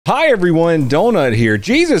Hi everyone, Donut here.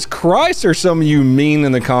 Jesus Christ, are some of you mean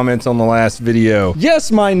in the comments on the last video.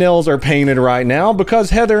 Yes, my nails are painted right now because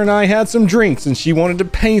Heather and I had some drinks and she wanted to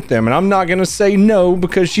paint them, and I'm not gonna say no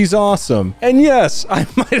because she's awesome. And yes, I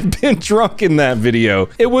might have been drunk in that video.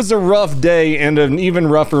 It was a rough day and an even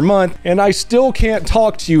rougher month, and I still can't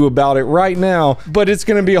talk to you about it right now, but it's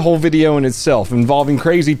gonna be a whole video in itself involving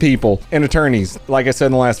crazy people and attorneys. Like I said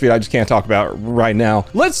in the last video, I just can't talk about it right now.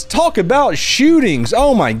 Let's talk about shootings.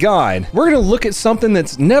 Oh my God. We're gonna look at something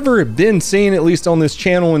that's never been seen, at least on this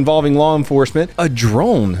channel, involving law enforcement. A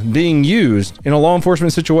drone being used in a law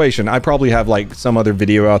enforcement situation. I probably have like some other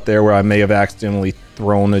video out there where I may have accidentally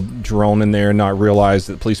thrown a drone in there and not realized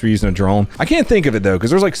that police were using a drone. I can't think of it though,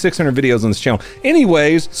 because there's like 600 videos on this channel.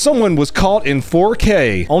 Anyways, someone was caught in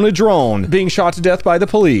 4K on a drone being shot to death by the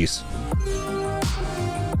police.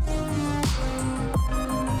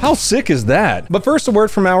 How sick is that? But first, a word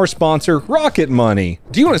from our sponsor, Rocket Money.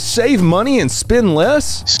 Do you want to save money and spend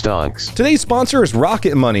less? Stonks. Today's sponsor is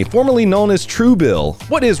Rocket Money, formerly known as Truebill.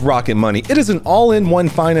 What is Rocket Money? It is an all-in-one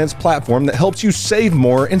finance platform that helps you save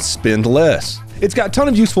more and spend less. It's got a ton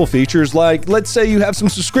of useful features, like, let's say you have some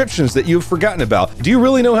subscriptions that you've forgotten about. Do you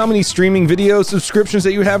really know how many streaming video subscriptions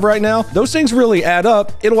that you have right now? Those things really add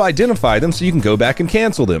up. It'll identify them so you can go back and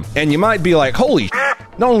cancel them. And you might be like, holy shit.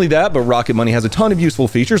 Not only that, but Rocket Money has a ton of useful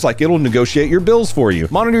features, like it'll negotiate your bills for you,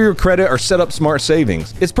 monitor your credit, or set up smart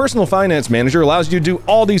savings. Its personal finance manager allows you to do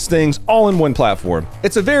all these things all in one platform.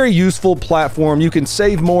 It's a very useful platform. You can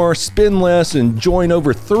save more, spend less, and join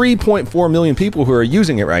over 3.4 million people who are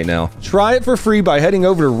using it right now. Try it for free by heading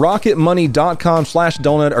over to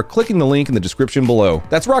rocketmoney.com/donut or clicking the link in the description below.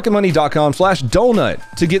 That's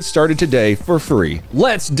rocketmoney.com/donut to get started today for free.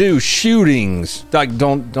 Let's do shootings. Like,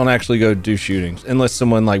 don't actually go do shootings unless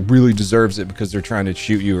someone like really deserves it because they're trying to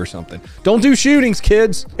shoot you or something. Don't do shootings,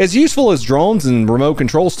 kids. As useful as drones and remote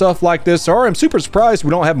control stuff like this are, I'm super surprised we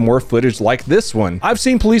don't have more footage like this one. I've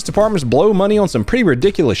seen police departments blow money on some pretty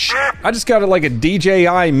ridiculous shit. I just got it like a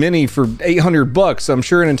DJI Mini for 800 bucks. I'm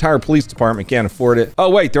sure an entire police department can't afford it. Oh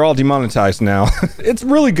wait, they're all demonetized now. It's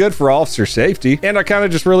really good for officer safety, and I kind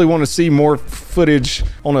of just really want to see more footage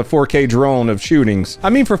on a 4K drone of shootings. I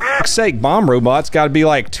mean, for fuck's sake, bomb robots got to be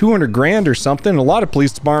like 200 grand or something. A lot of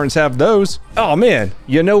police departments have those. Oh man,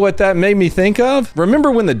 you know what that made me think of?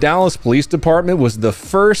 Remember when the Dallas Police Department was the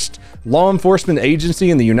first law enforcement agency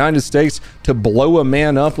in the United States to blow a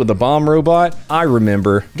man up with a bomb robot? I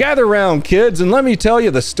remember. Gather around, kids, and let me tell you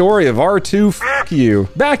the story of R2 Fuck You.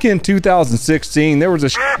 Back in 2016, there was a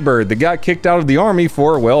shitbird that got kicked out of the army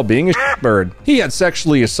for, well, being a shitbird. He had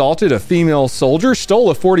sexually assaulted a female soldier, stole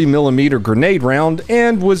a 40mm grenade round,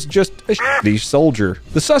 and was just a shitty soldier.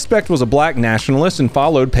 The suspect was a black nationalist and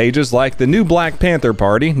followed pages like the New Black Panther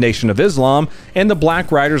Party, Nation of Islam, and the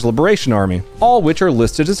Black Riders Liberation Army, all which are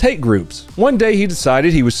listed as hate groups. One day he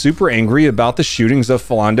decided he was super angry about the shootings of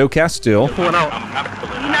Philando Castile. Pull it out.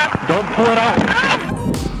 Don't pull it out.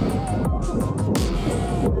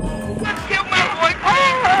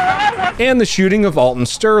 And the shooting of Alton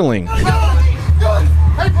Sterling. Hey, bro.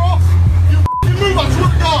 You move, I swear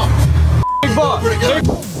to God.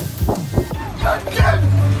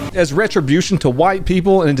 As retribution to white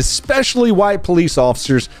people, and especially white police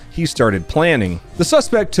officers, he started planning. The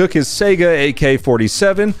suspect took his Sega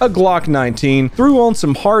AK-47, a Glock 19, threw on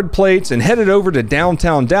some hard plates, and headed over to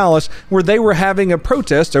downtown Dallas, where they were having a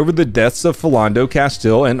protest over the deaths of Philando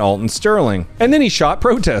Castile and Alton Sterling. And then he shot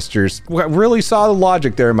protesters. Really saw the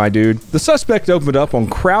logic there, my dude. The suspect opened up on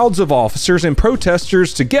crowds of officers and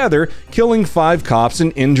protesters together, killing 5 cops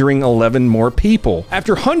and injuring 11 more people.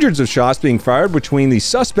 After hundreds of shots being fired between the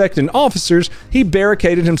suspect and officers, he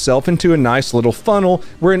barricaded himself into a nice little funnel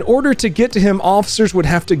where, in order to get to him, officers would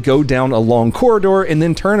have to go down a long corridor and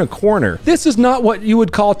then turn a corner. This is not what you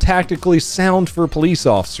would call tactically sound for police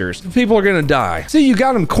officers. People are gonna die. See, you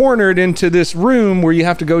got him cornered into this room where you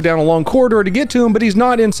have to go down a long corridor to get to him, but he's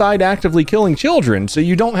not inside actively killing children, so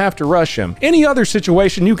you don't have to rush him. Any other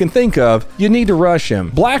situation you can think of, you need to rush him.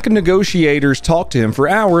 Black negotiators talked to him for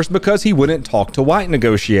hours because he wouldn't talk to white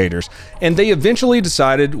negotiators, and they eventually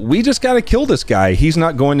decided, we just gotta kill this guy. He's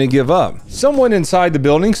not going to give up. Someone inside the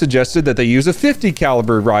building suggested that they use a .50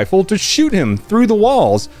 caliber rifle to shoot him through the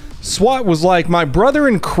walls. SWAT was like, my brother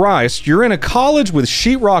in Christ, you're in a college with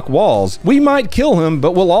sheetrock walls. We might kill him,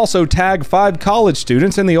 but we'll also tag 5 college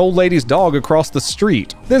students and the old lady's dog across the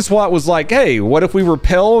street. Then SWAT was like, hey, what if we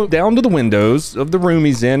rappel down to the windows of the room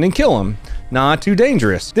he's in and kill him? Nah, too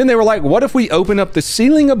dangerous. Then they were like, what if we open up the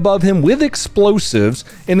ceiling above him with explosives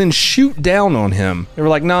and then shoot down on him? They were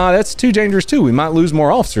like, nah, that's too dangerous too. We might lose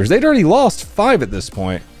more officers. They'd already lost 5 at this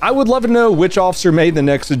point. I would love to know which officer made the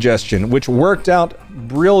next suggestion, which worked out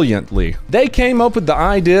brilliantly. They came up with the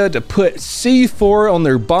idea to put C4 on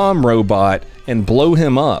their bomb robot and blow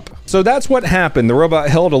him up. So that's what happened. The robot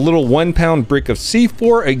held a little 1-pound brick of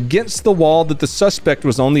C4 against the wall that the suspect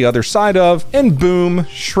was on the other side of, and boom,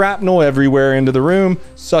 shrapnel everywhere into the room.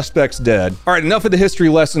 Suspect's dead. All right, enough of the history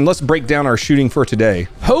lesson. Let's break down our shooting for today.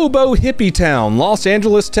 Hobo Hippie Town, Los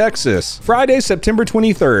Angeles, Texas. Friday, September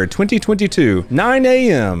 23rd, 2022, 9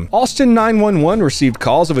 a.m. Austin 911 received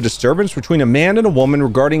calls of a disturbance between a man and a woman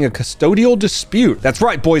regarding a custodial dispute. That's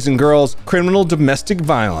right, boys and girls, criminal domestic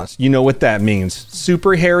violence. You know what that means.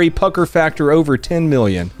 Super hairy pucker factor over 10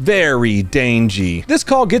 million. Very dangy. This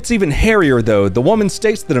call gets even hairier though. The woman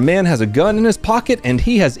states that a man has a gun in his pocket and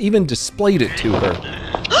he has even displayed it to her.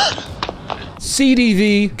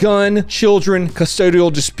 CDV, gun, children,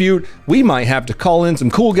 custodial dispute. We might have to call in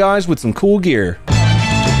some cool guys with some cool gear.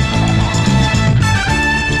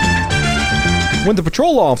 When the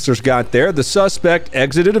patrol officers got there, the suspect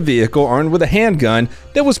exited a vehicle armed with a handgun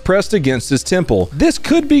that was pressed against his temple. This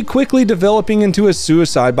could be quickly developing into a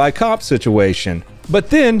suicide by cop situation. But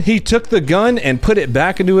then he took the gun and put it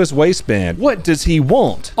back into his waistband. What does he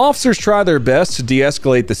want? Officers try their best to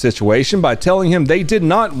de-escalate the situation by telling him they did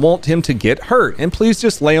not want him to get hurt and please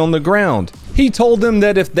just lay on the ground. He told them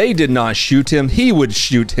that if they did not shoot him, he would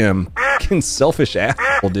shoot him. Fucking selfish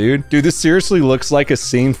asshole, dude. Dude, this seriously looks like a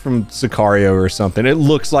scene from Sicario or something. It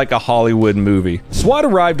looks like a Hollywood movie. SWAT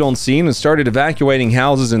arrived on scene and started evacuating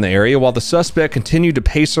houses in the area while the suspect continued to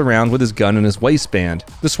pace around with his gun in his waistband.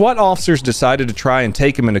 The SWAT officers decided to try and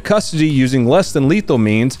take him into custody using less than lethal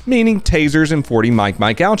means, meaning tasers and 40 Mike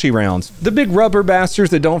Ouchie rounds. The big rubber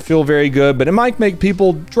bastards that don't feel very good, but it might make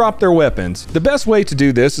people drop their weapons. The best way to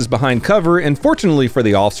do this is behind cover, and fortunately for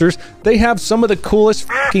the officers, they have some of the coolest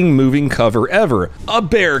fucking moving cover ever. A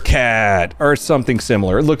Bearcat, or something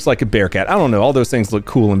similar. It looks like a Bearcat. I don't know, all those things look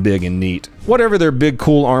cool and big and neat. Whatever their big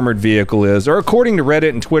cool armored vehicle is, or according to Reddit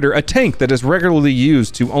and Twitter, a tank that is regularly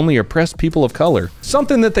used to only oppress people of color.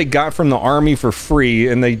 Something that they got from the army for free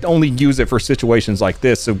and they only use it for situations like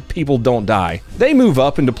this so people don't die. They move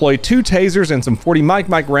up and deploy 2 tasers and some 40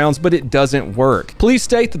 Mike rounds, but it doesn't work. Police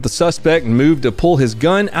state that the suspect moved to pull his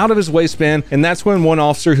gun out of his waistband, and that's when one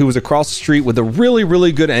officer who was across the street with a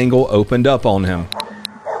really good angle opened up on him.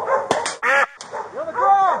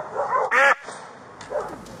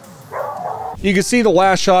 You can see the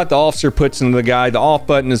last shot the officer puts into the guy. The off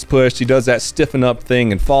button is pushed. He does that stiffen up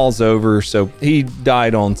thing and falls over, so he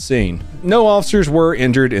died on scene. No officers were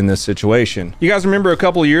injured in this situation. You guys remember a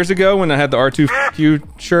couple of years ago when I had the R2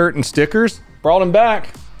 Pkwy shirt and stickers? Brought them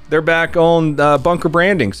back. They're back on Bunker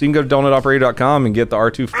Branding, so you can go to donutoperator.com and get the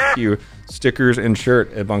R2 Pkwy stickers and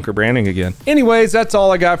shirt at Bunker Branding again. Anyways, that's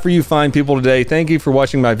all I got for you fine people today. Thank you for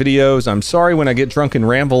watching my videos. I'm sorry when I get drunk and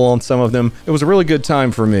ramble on some of them. It was a really good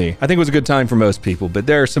time for me. I think it was a good time for most people, but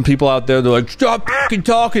there are some people out there that are like, stop fucking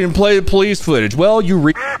talking and play the police footage. Well, you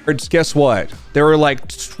retards, guess what? There are like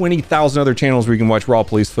 20,000 other channels where you can watch raw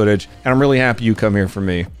police footage, and I'm really happy you come here for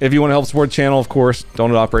me. If you want to help support the channel, of course,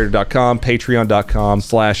 donutoperator.com,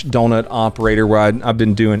 patreon.com/donutoperator, where I've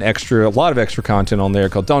been doing a lot of extra content on there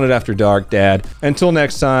called Donut After Dark, Dad. Until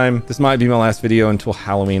next time, this might be my last video until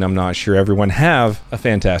Halloween, I'm not sure. Everyone have a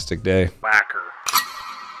fantastic day. Whack.